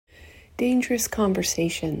Dangerous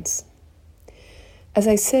conversations. As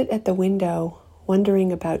I sit at the window,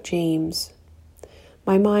 wondering about James,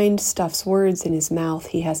 my mind stuffs words in his mouth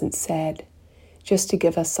he hasn't said, just to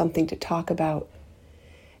give us something to talk about.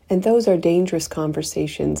 And those are dangerous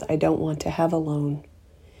conversations I don't want to have alone,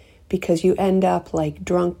 because you end up like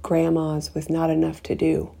drunk grandmas with not enough to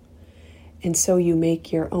do, and so you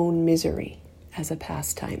make your own misery as a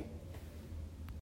pastime.